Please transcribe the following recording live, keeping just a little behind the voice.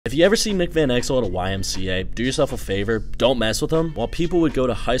If you ever see Mick Van Exel at a YMCA, do yourself a favor, don't mess with him. While people would go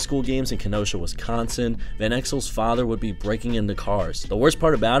to high school games in Kenosha, Wisconsin, Van Exel's father would be breaking into cars. The worst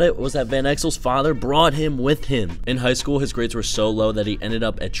part about it was that Van Exel's father brought him with him. In high school, his grades were so low that he ended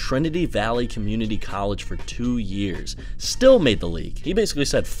up at Trinity Valley Community College for 2 years. Still made the league. He basically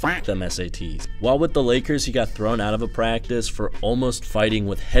said, "Fuck them SATs." While with the Lakers, he got thrown out of a practice for almost fighting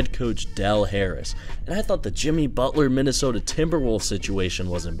with head coach Del Harris. And I thought the Jimmy Butler Minnesota Timberwolves situation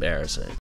was embarrassing.